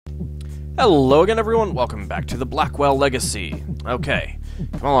Hello again, everyone. Welcome back to the Blackwell Legacy. Okay,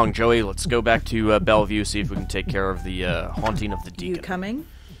 come along, Joey. Let's go back to Bellevue, see if we can take care of the haunting of the Deacon. You coming?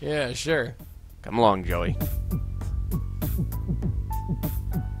 Yeah, sure. Come along, Joey.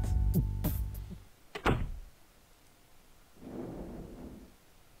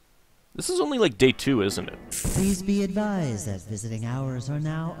 This is only like day 2, isn't it? Please be advised that visiting hours are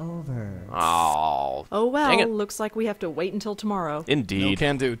now over. Oh, Oh well, dang it. looks like we have to wait until tomorrow. No Indeed.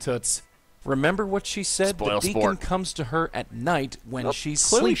 can do, Toots. Remember what she said? Spoil the Deacon sport. comes to her at night when Well, she's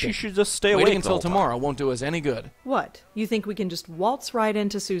clearly sleeping. she should just stay awake Waiting the whole until time. tomorrow won't do us any good. What? You think we can just waltz right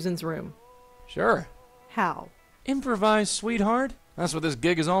into Susan's room? Sure. How? Improvise, sweetheart. That's what this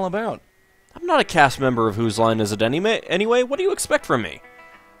gig is all about. I'm not a cast member of Whose Line Is It Anyway? What do you expect from me?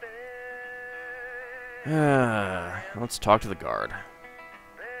 Let's talk to the guard.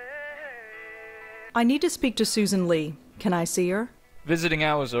 I need to speak to Susan Lee. Can I see her? Visiting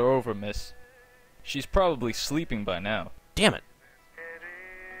hours are over, miss. She's probably sleeping by now. Damn it.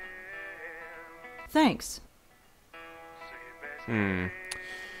 Thanks. Didn't,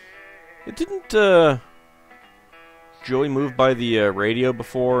 Joey move by the radio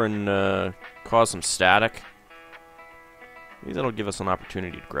before and cause some static? Maybe that'll give us an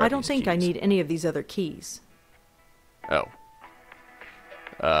opportunity to grab I don't these think I keys. need any of these other keys. Oh.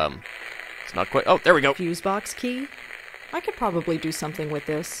 It's not quite... Oh, there we go. Fuse box key? I could probably do something with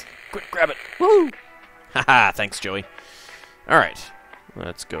this. Quick, grab it. Woohoo! Haha, thanks, Joey. Alright.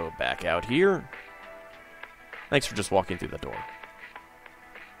 Let's go back out here. Thanks for just walking through the door.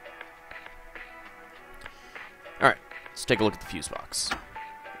 Alright, let's take a look at the fuse box.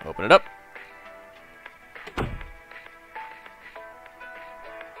 Open it up.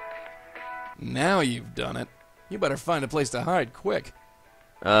 Now you've done it. You better find a place to hide quick.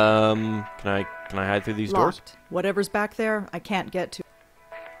 Can I hide through these doors? Locked. Whatever's back there, I can't get to.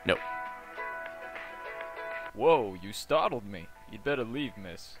 No. Whoa, you startled me. You'd better leave,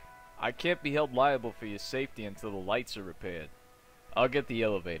 miss. I can't be held liable for your safety until the lights are repaired. I'll get the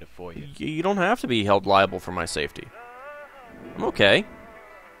elevator for you. You don't have to be held liable for my safety. I'm okay.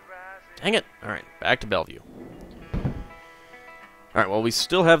 Dang it. Alright, back to Bellevue. Alright, well, we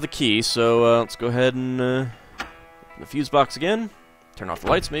still have the key, so let's go ahead and open the fuse box again. Turn off the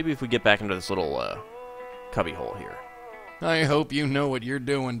lights, maybe if we get back into this little cubby hole here. I hope you know what you're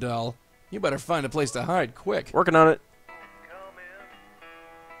doing, doll. You better find a place to hide quick. Working on it.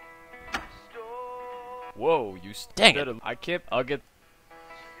 Whoa, you Dang it. better... I can't... I'll get...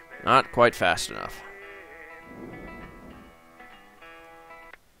 Not quite fast enough.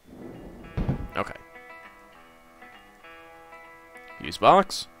 Okay. Fuse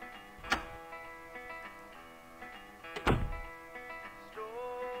box.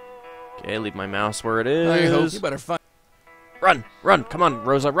 Okay, leave my mouse where it is. I hope you better find... Run! Run! Come on,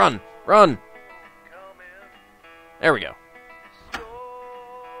 Rosa, run! Run! There we go.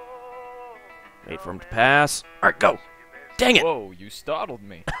 Wait for him to pass. Alright, go! Dang it! Whoa, you startled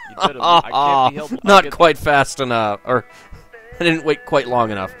me. You'd better... I can't be held... I'll Not get- quite fast enough. Or, I didn't wait quite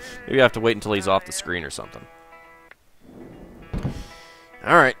long enough. Maybe I have to wait until he's off the screen or something.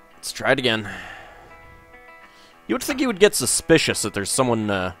 Alright, let's try it again. You would think he would get suspicious that there's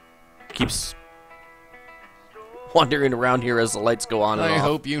someone, keeps wandering around here as the lights go on and I off.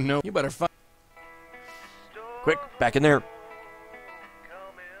 hope you know... You better find... Quick, back in there.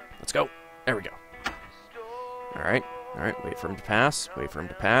 Let's go. There we go. Alright, alright, wait for him to pass. Wait for him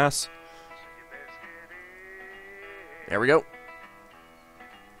to pass. There we go.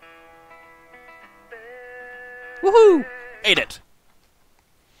 Woohoo! Ate it!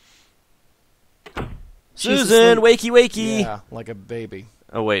 She's Susan, asleep. wakey wakey! Yeah, like a baby.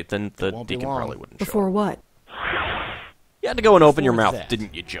 Oh wait, then the won't be Deacon long. probably wouldn't show Before up. what? You had to go and open your Before mouth, that.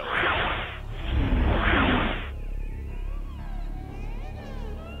 didn't you, Joe?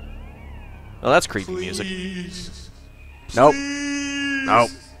 Oh, that's creepy music. Nope. Nope.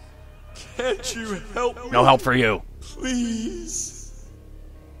 Can't you help me? No help for you. Please.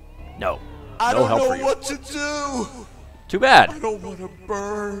 No. I No don't help know for you. what to do. Too bad. I don't want to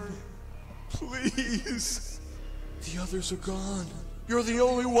burn. Please. The others are gone. You're the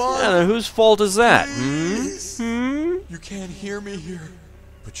only one. Yeah, then whose fault is that? Please. Hmm? You can't hear me here,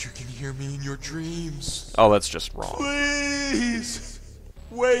 but you can hear me in your dreams. Oh, that's just wrong. Please.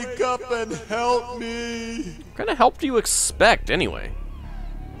 Wake up and help me. What kind of help do you expect, anyway?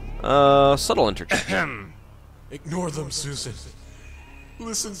 Subtle interjection. Ignore them, Susan.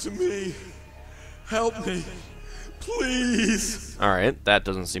 Listen to me. Help me. Please. Alright, that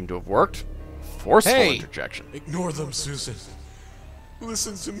doesn't seem to have worked. Forceful Hey! interjection. Ignore them, Susan.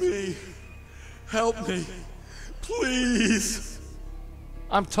 Listen to me. Help me. Please.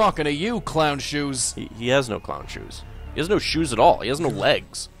 I'm talking to you, clown shoes. He has no clown shoes. He has no shoes at all. He has no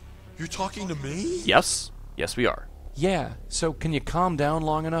legs. You're talking to me? Yes? Yes, we are. Yeah, so can you calm down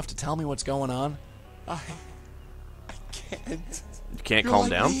long enough to tell me what's going on? I can't. You can't You're calm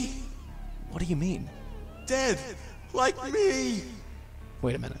like down? me. What do you mean? Dead. Like me.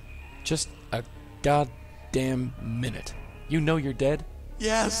 Wait a minute. Just a goddamn minute. You know you're dead?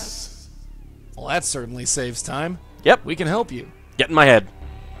 Yes. Well, that certainly saves time. Yep. We can help you. Get in my head.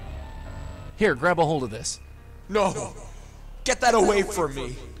 Here, grab a hold of this. No. Get that away from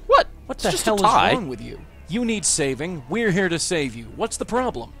me. What? What It's the just hell a tie. is wrong with you? You need saving. We're here to save you. What's the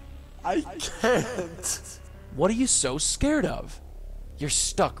problem? I can't. What are you so scared of? You're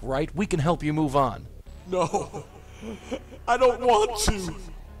stuck, right? We can help you move on. No. I don't want to.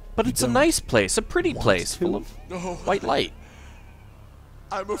 But it's a nice place, a pretty place, full of No. white light.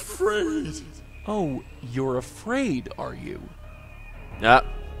 I'm afraid. Oh, you're afraid, are you? Yeah.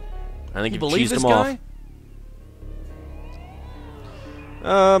 I think You you've believe cheesed this him guy?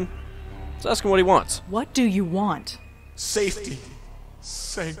 off. Let's ask him what he wants. What do you want? Safety.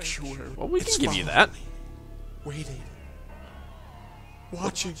 Sanctuary. Well, we It's can give you following that. me. Waiting.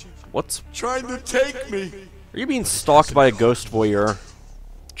 Watching. What's... Trying to take me. Are you being stalked by a ghost voyeur?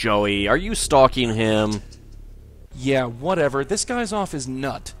 Joey, are you stalking him? Yeah, whatever. This guy's off his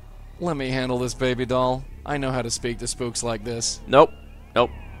nut. Let me handle this, baby doll. I know how to speak to spooks like this. Nope.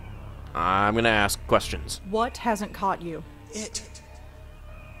 Nope. I'm gonna ask questions. What hasn't caught you? It.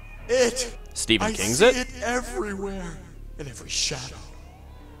 Stephen I King's see it? it everywhere. In every shadow.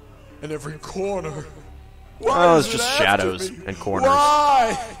 In every corner. Why Oh, is it's it just after shadows me? and corners.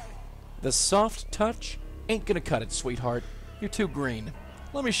 Why? The soft touch ain't gonna cut it, sweetheart. You're too green.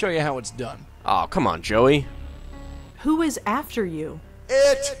 Let me show you how it's done. Oh, come on, Joey. Who is after you?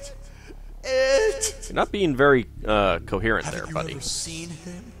 It. You're not being very coherent there, Haven't you buddy. ever seen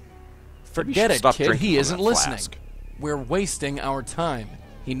him? Forget should it, stop kid. drinking He from isn't that listening. flask. We're wasting our time.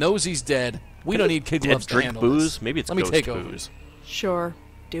 He knows he's dead. We don't need kid Dead gloves to drink handle booze? this. Maybe it's Let me ghost take over. booze. Sure.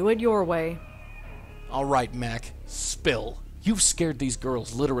 Do it your way. All right, Mac. Spill. You've scared these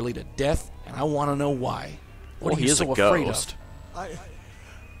girls literally to death, and I want to know why. What Well, are he you is so a afraid ghost. of?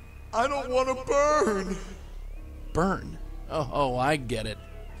 I don't want to burn. Burn. Oh, I get it.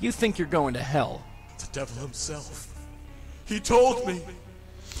 You think you're going to hell. The devil himself. He told me.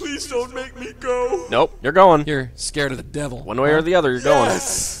 Please don't make me go. Nope, you're going. You're scared of the devil. One way or the other, you're going.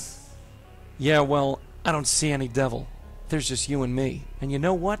 Yes. Yeah, well, I don't see any devil. There's just you and me. And you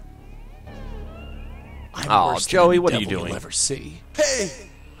know what? I'm Aw, worse Joey, than any what are you devil doing? You'll ever see. Hey.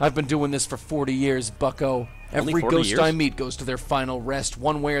 I've been doing this for 40 years, bucko. Only Every 40 ghost years? I meet goes to their final rest,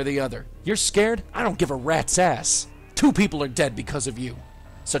 one way or the other. You're scared? I don't give a rat's ass. 2 people are dead because of you.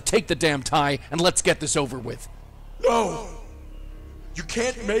 So take the damn tie and let's get this over with. No. You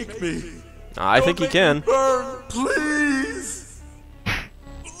can't make me. I think he can. Burn, please.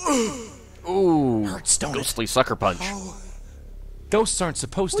 Ooh, Hurts, don't it? ghostly sucker punch. Ghosts aren't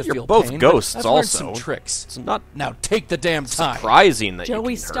supposed to you're feel both pain, ghosts but I've learned also. some tricks. It's not Now take the damn tie. surprising that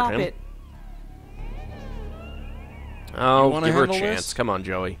Joey, you can stop hurt him. it. Oh, wanna give her a handle chance. this? Come on,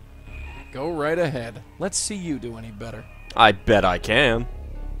 Joey. Go right ahead. Let's see you do any better. I bet I can.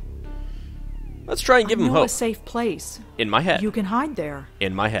 Let's try and give I him know hope. a safe place. In my head. You can hide there.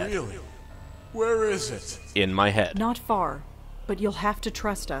 In my head. Really? Where is it? In my head. Not far, but you'll have to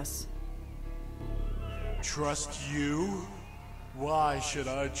trust us. Trust you? Why should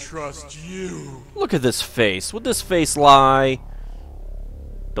I trust you? Look at this face. Would this face lie?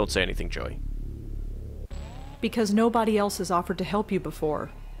 Don't say anything, Joey. Because nobody else has offered to help you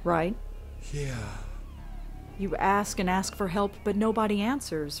before, right? Yeah. You ask and ask for help, but nobody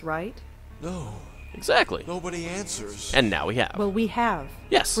answers, right? No. Exactly. Nobody answers. And now we have. Well, we have.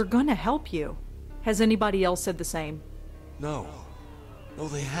 Yes. We're gonna help you. Has anybody else said the same? No. No,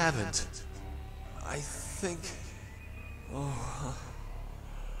 they haven't. I think... Oh...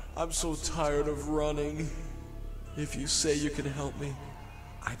 I'm so tired of running. If you say you can help me,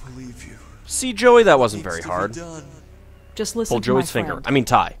 I believe you. See, Joey, that wasn't Needs very to be hard. done. Just listen Pull to my Joey's finger. friend. I mean,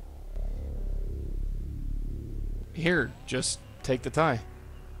 tie. Here, just take the tie.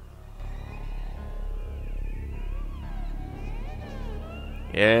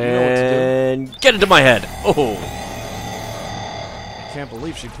 And get into my head. Oh. I can't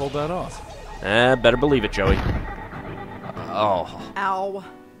believe she pulled that off. Better believe it, Joey. Oh. Ow.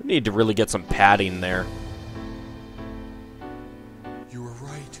 We need to really get some padding there. You were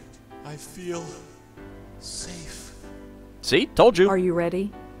right. I feel... safe. See? Told you. Are you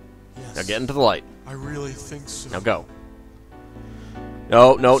ready? Yes. Now get into the light. I really think so. Now go.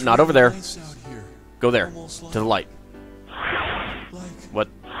 No, It's not over there. nice out here. Go there. Almost To the light. Like What?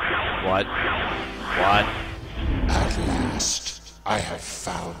 What? What? At last, I have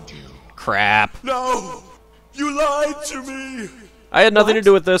found you. Crap. No! You lied to me! I had nothing to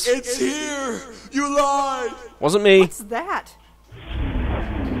do with this. It's here! You lied! Wasn't me. What's that?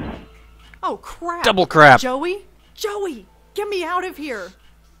 Oh, crap. Double crap. Joey? Joey, get me out of here.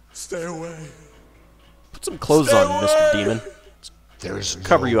 Stay away. Put some clothes on, Mr. Demon. There is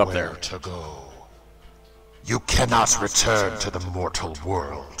Cover you up nowhere there. to go. You cannot return to the mortal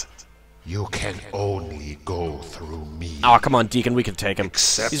world. You can only go through me. Oh, come on, Deacon. We can take him.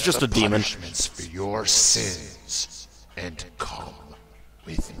 Accept He's just the a demon. punishments for your sins and come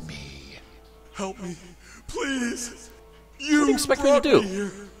with me. Help me. Please. You do you expect me to brought do?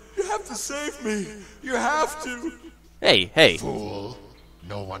 Here. You have to save me. You have to. Hey, hey. Fool,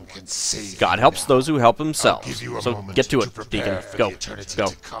 no one can save God you helps now. those who help I'll themselves. give you a So moment get to it, prepare Deacon. for Go. the eternity Go.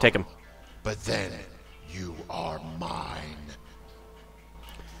 to come. Take him. But then, you are mine.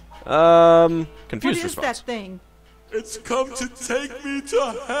 What Confused is response. that thing? It's come to take me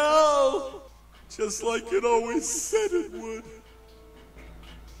to hell. Just like it always said it would.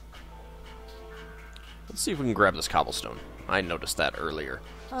 Let's see if we can grab this cobblestone. I noticed that earlier.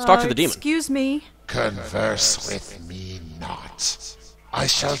 Let's talk to the demon. Excuse me. Converse with me not. I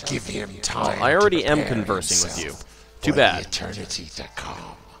shall give him time. I already to am prepare conversing with himself you. Too for bad. The eternity to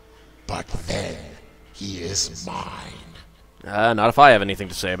come. But then he is mine. Not if I have anything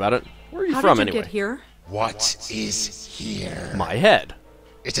to say about it. Where are you How from, did you anyway? get here? What is here? My head.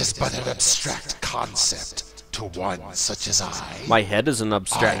 It is but an abstract concept to one such as I. My head is an I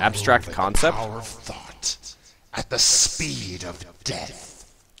abstract move at concept? The power of thought, at the speed of death.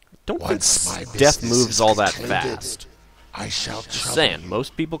 Don't think Once my death business moves is all that concluded, fast. I shall trouble Saying, you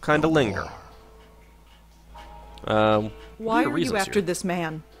most people kind of no linger. more. Why the are you reasons after here. this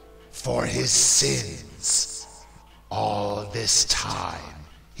man? For his sins. All this time,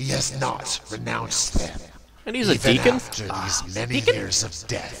 he has not renounced them. And he's a Even deacon? after these many deacon? years of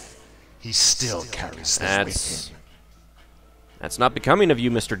death, he still carries them That's... with him. That's not becoming of you,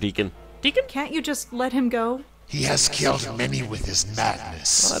 Mr. Deacon. Deacon? Can't you just let him go? He has killed many with his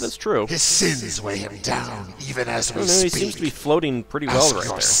madness. Well, that is true. His sins weigh him down, even as I we don't know, he speak. seems to be floating pretty well Ask right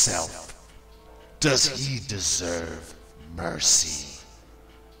there. yourself, does he deserve mercy?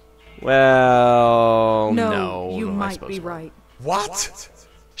 Well, No, no. you I might suppose be not. right. What?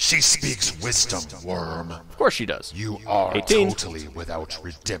 She speaks wisdom, worm. Of course she does. You are 18. totally without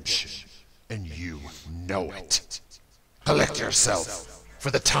redemption, and you know it. Collect yourself,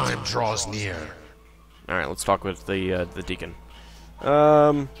 for the time draws near. All right, let's talk with the deacon.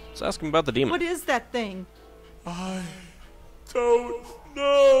 Let's ask him about the demon. What is that thing? I don't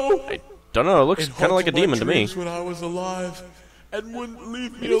know. I don't know. It looks It kind of like a haunted my demon to me. dreams when I was alive, and wouldn't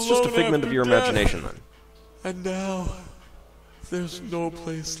leave me Maybe it's just a alone figment of after your death. imagination, then. And now, there's no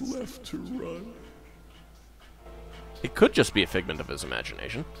place left to run. It could just be a figment of his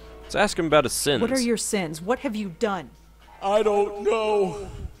imagination. Let's ask him about his sins. What are your sins? What have you done? I don't know.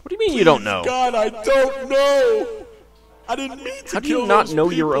 What do you mean you don't know? God, I don't know. I didn't mean to How do you kill not those know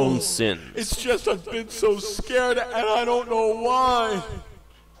your people. own sins? It's just I've been so scared, and I don't know why.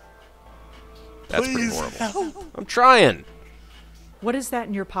 That's pretty Please horrible. help. I'm trying. What is that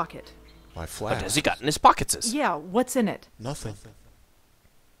in your pocket? My What flask. has he got in his pockets? Is? Yeah, what's in it? Nothing.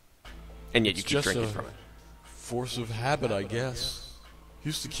 And yet you It's keep just drinking a from it. force of habit, I guess.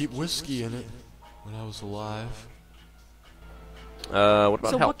 Used to keep whiskey in it when I was alive. What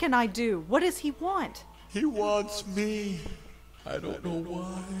about So help? what can I do? What does he want? He wants me. I don't know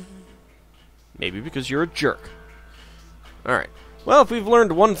why. Maybe because you're a jerk. Alright. Well, if we've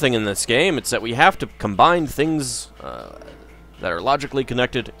learned one thing in this game, it's that we have to combine things that are logically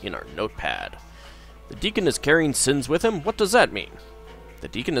connected in our notepad. The Deacon is carrying sins with him? What does that mean? The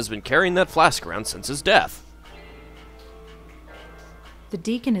Deacon has been carrying that flask around since his death. The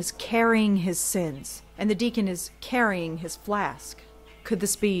deacon is carrying his sins, and the deacon is carrying his flask. Could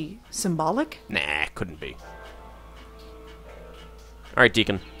this be symbolic? Nah, couldn't be. Alright,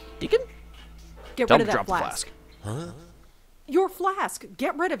 Deacon. Deacon? Get Tell rid him of to that drop flask. the flask. Your flask.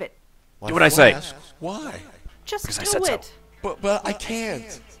 Get rid of it. Do what I say. Why? Just Because I do said so. it. But I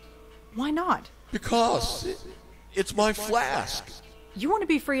can't. Why not? Because it's my flask. You want to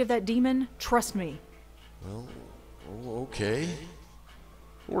be free of that demon? Trust me. Oh, okay.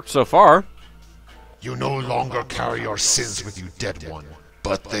 Worked so far. You no longer carry your sins with you, dead one,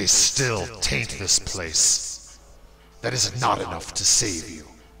 but they still taint this place. That is not enough to save you.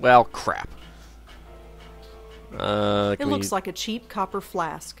 Well, crap. It Can looks we like a cheap copper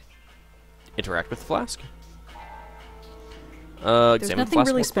flask. interact with the flask? There's Examine the nothing flask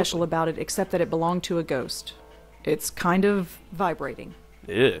really more special closely. about it except that it belonged to a ghost. It's kind of vibrating.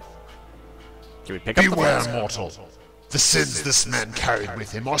 Ew. Can we pick up the Beware, flask? mortal. The sins this man carried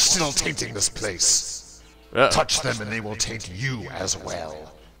with him are still tainting this place. Touch them and they will taint you as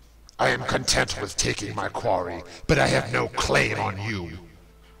well. I am content with taking my quarry, but I have no claim on you.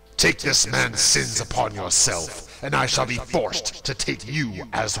 Take this man's sins upon yourself, and I shall be forced to take you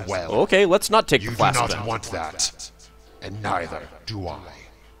as well. Okay, let's not take You the do flask not then. want that, and neither do I.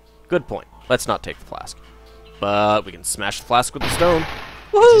 Good point. Let's not take the flask. But we can smash the flask with the stone.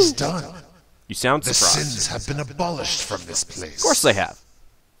 It is done. You sound The surprised. sins have been abolished from this place. Of course they have.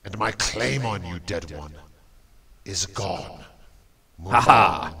 And my claim on you, dead one, is gone. Move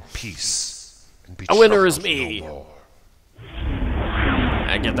Haha. on in peace. And be A winner is troubled me. no more.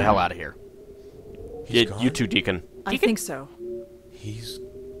 And get the hell out of here. He's You gone? too, Deacon. I think so. He's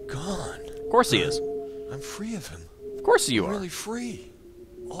gone. Of course he is. I'm free of him. Of course you I'm are. really free.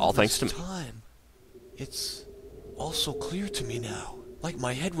 All thanks to this me. time. It's all so clear to me now. Like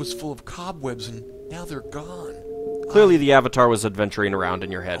my head was full of cobwebs and now they're gone. Clearly the Avatar was adventuring around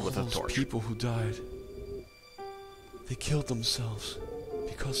in your head All with a those torch. people who died, they killed themselves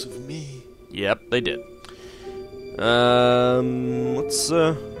because of me. Yep, they did. Let's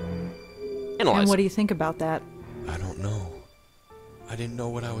analyze. And what do you think about that? I don't know. I didn't know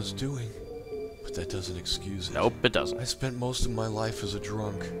what I was doing, but that doesn't excuse it. Nope, it doesn't. I spent most of my life as a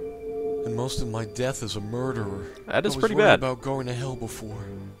drunk, and most of my death as a murderer. That is I was pretty worried bad. about going to hell before.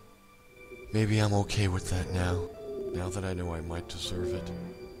 Maybe I'm okay with that now. Now that I know I might deserve it.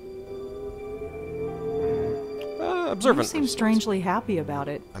 You Observant. seem strangely happy about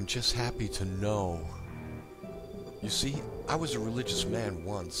it. I'm just happy to know. You see, I was a religious man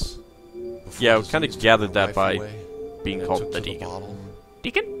once. Before Yeah, we disease kinda took gathered my that life by away, being and I called took the to Deacon. bottle.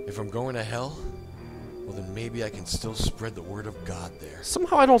 Deacon? If I'm going to hell, well then maybe I can still spread the word of God there.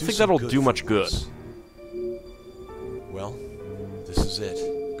 Somehow I don't think some that'll good do for much good. once. Well, this is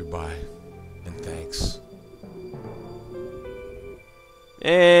it. Goodbye, and thanks.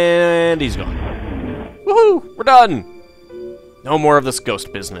 And he's gone. Woohoo! We're done! No more of this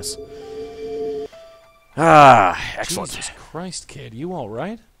ghost business. Ah, excellent. Jesus Christ, kid, you all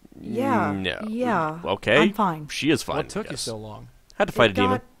right? Yeah. No. Yeah. Okay. I'm fine. She is fine. What took you yes. so long? Had to fight It a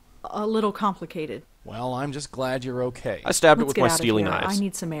demon. got a little complicated. Well, I'm just glad you're okay. I stabbed it Let's with get my out of stealing here. knives. I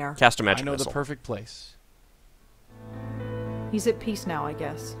need some air. Cast a I magic know the missile. perfect place. He's at peace now, I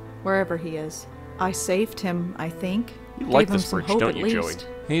guess. Wherever he is. I saved him, I think. You Gave like him this some bridge, hope don't at you, Joey? least.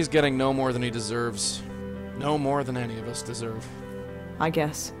 He's getting no more than he deserves. No more than any of us deserve. I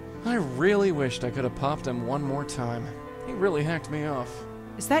guess. I really wished I could have popped him one more time. He really hacked me off.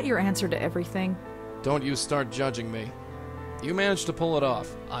 Is that your answer to everything? Don't you start judging me. You managed to pull it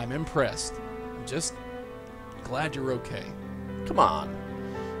off. I'm impressed. I'm just glad you're okay. Come on.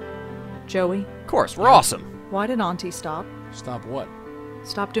 Joey, Of course, we're awesome. why did Auntie stop? Stop what?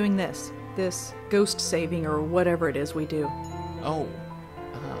 Stop doing this. This ghost saving or whatever it is we do. Oh.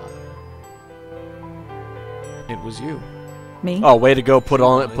 It was you. Me? Oh, way to go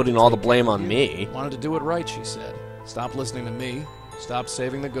putting all the blame on me. Wanted to do it right, she said. Stop listening to me. Stop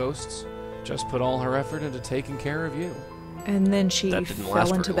saving the ghosts. Just put all her effort into taking care of you. And then she That didn't last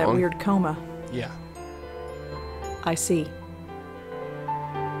fell into very that long. weird coma. Yeah. I see.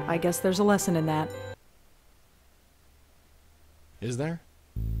 I guess there's a lesson in that. Is there?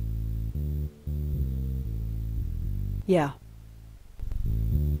 Yeah.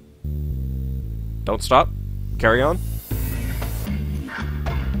 Don't stop. Carry on.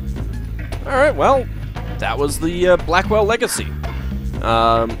 Alright, well, that was the Blackwell Legacy.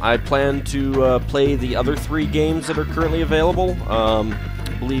 I plan to play the other 3 games that are currently available.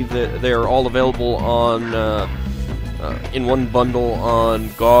 I believe that they're all available on in one bundle on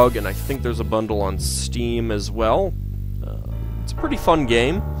GOG, and I think there's a bundle on Steam as well. It's a pretty fun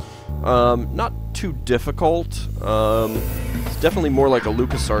game. Not too difficult. It's definitely more like a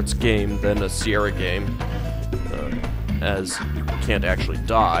LucasArts game than a Sierra game, as you can't actually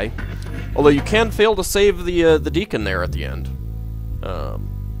die. Although you can fail to save the Deacon there at the end.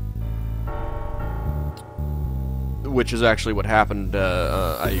 Which is actually what happened.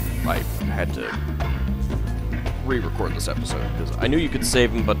 I had to re-record this episode because I knew you could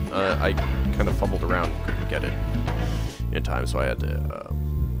save him, but I kind of fumbled around and couldn't get it in time, so I had to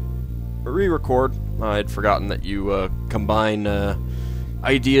re-record. I had forgotten that you combine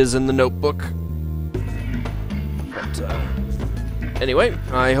ideas in the notebook. But anyway,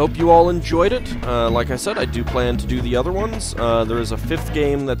 I hope you all enjoyed it. Like I said, I do plan to do the other ones. There is a 5th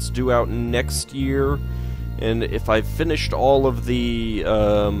game that's due out next year. And if I've finished all of the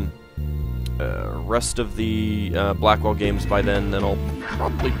rest of the Blackwell games by then I'll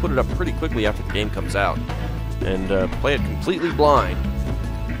probably put it up pretty quickly after the game comes out and play it completely blind.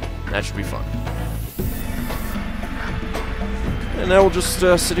 That should be fun. And now we'll just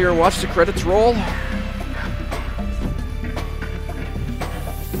sit here and watch the credits roll.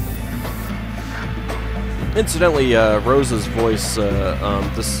 Incidentally, Rose's voice,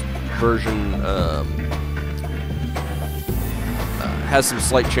 this version has some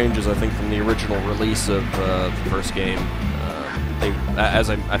slight changes, I think, from the original release of the first game. As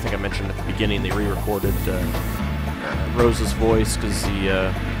I think I mentioned at the beginning, they re-recorded Rose's voice because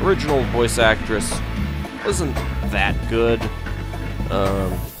the original voice actress wasn't that good.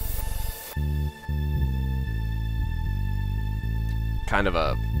 Kind of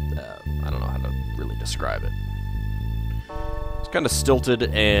a, I don't know how to really describe it. It's kind of stilted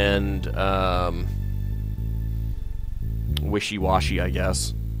and wishy-washy, I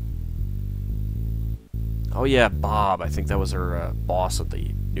guess. Oh yeah, Bob. I think that was her boss at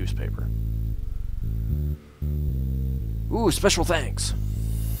the newspaper. Ooh, special thanks.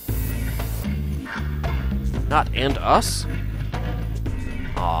 Not and us?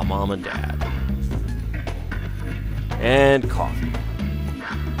 Aw, Mom and Dad. And coffee.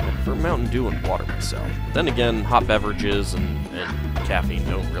 I prefer Mountain Dew and water myself. Then again, hot beverages and caffeine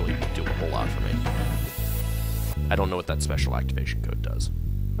don't really do a whole lot for me. I don't know what that special activation code does.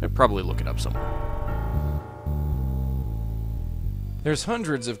 I'd probably look it up somewhere. There's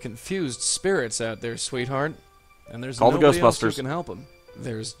hundreds of confused spirits out there, sweetheart. And there's Call the nobody else who Ghostbusters. can help them.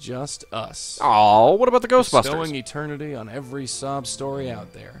 There's just us. Oh, what about the Ghostbusters? Bestowing eternity on every sob story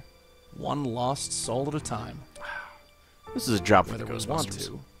out there. One lost soul at a time. This is a job for Whether the we want Ghostbusters.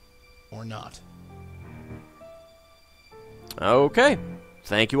 to or not. Okay.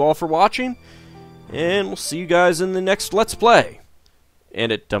 Thank you all for watching. And we'll see you guys in the next Let's Play.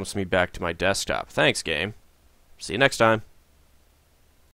 And it dumps me back to my desktop. Thanks, game. See you next time.